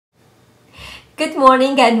Good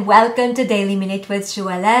morning and welcome to Daily Minute with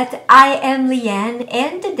J'Ouellette. I am Llyane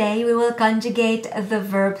and today we will conjugate the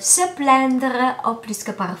verb se plaindre au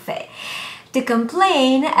plus-que-parfait. To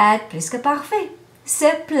complain at plus-que-parfait. Se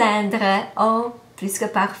plaindre au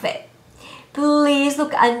plus-que-parfait. Please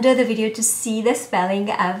look under the video to see the spelling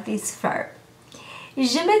of this verb.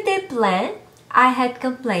 Je m'étais plaint, I had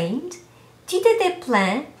complained. Tu t'étais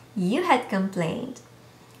plaint, you had complained.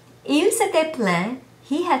 Il s'était plaint,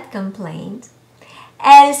 he had complained.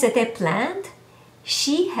 Elle s'était plainte,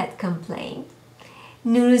 she had complained.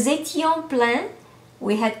 Nous nous étions plaints,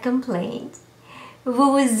 we had complained.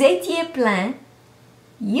 Vous vous étiez plaint,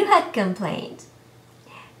 you had complained.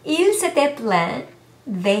 Il s'était plaint,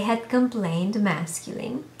 they had complained,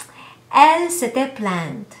 masculine. Elle s'était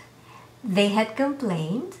plainte, they had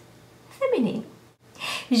complained, féminine.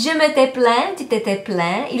 Je m'étais plaint, tu t'étais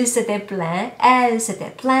plaint, il s'était plaint, elle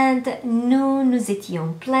s'était plainte, nous nous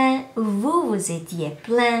étions plaints, vous vous étiez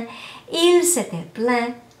plaint, il s'était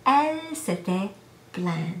plaint, elle s'était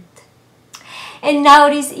plainte. And now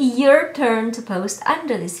it is your turn to post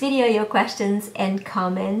under this video your questions and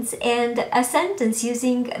comments and a sentence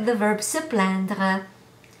using the verb se plaindre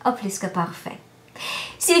au plus-que-parfait.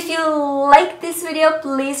 So if you like this video,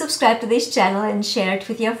 please subscribe to this channel and share it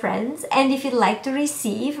with your friends. And if you'd like to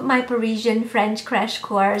receive my Parisian French crash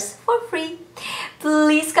course for free,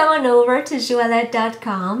 please come on over to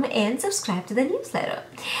j'ouellette.com and subscribe to the newsletter.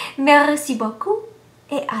 Merci beaucoup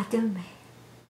et à demain.